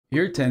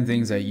Here are 10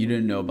 things that you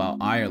didn't know about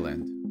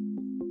Ireland.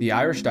 The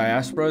Irish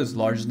diaspora is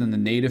larger than the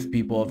native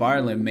people of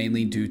Ireland,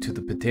 mainly due to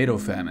the potato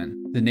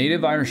famine. The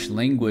native Irish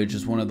language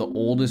is one of the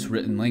oldest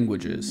written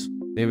languages.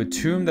 They have a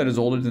tomb that is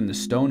older than the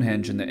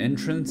Stonehenge, and the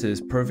entrance is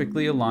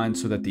perfectly aligned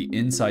so that the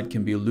inside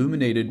can be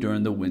illuminated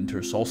during the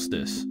winter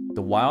solstice.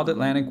 The Wild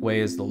Atlantic Way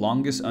is the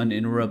longest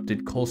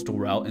uninterrupted coastal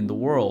route in the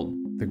world.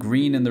 The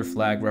green in their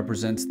flag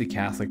represents the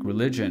Catholic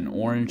religion,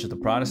 orange the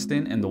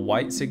Protestant, and the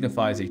white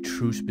signifies a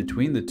truce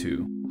between the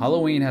two.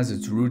 Halloween has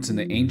its roots in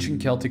the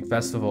ancient Celtic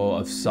festival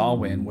of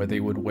Samhain, where they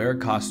would wear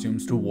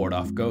costumes to ward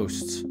off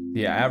ghosts.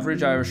 The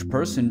average Irish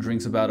person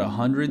drinks about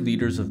 100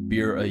 liters of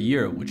beer a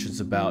year, which is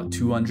about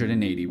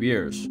 280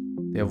 beers.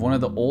 They have one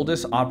of the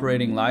oldest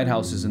operating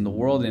lighthouses in the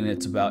world, and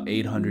it's about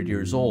 800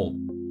 years old.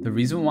 The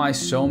reason why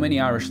so many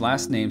Irish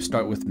last names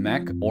start with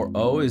Mech or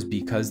O is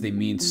because they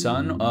mean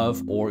son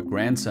of or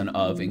grandson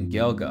of in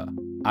Gaeilge.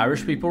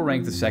 Irish people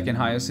rank the second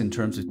highest in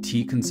terms of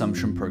tea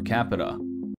consumption per capita.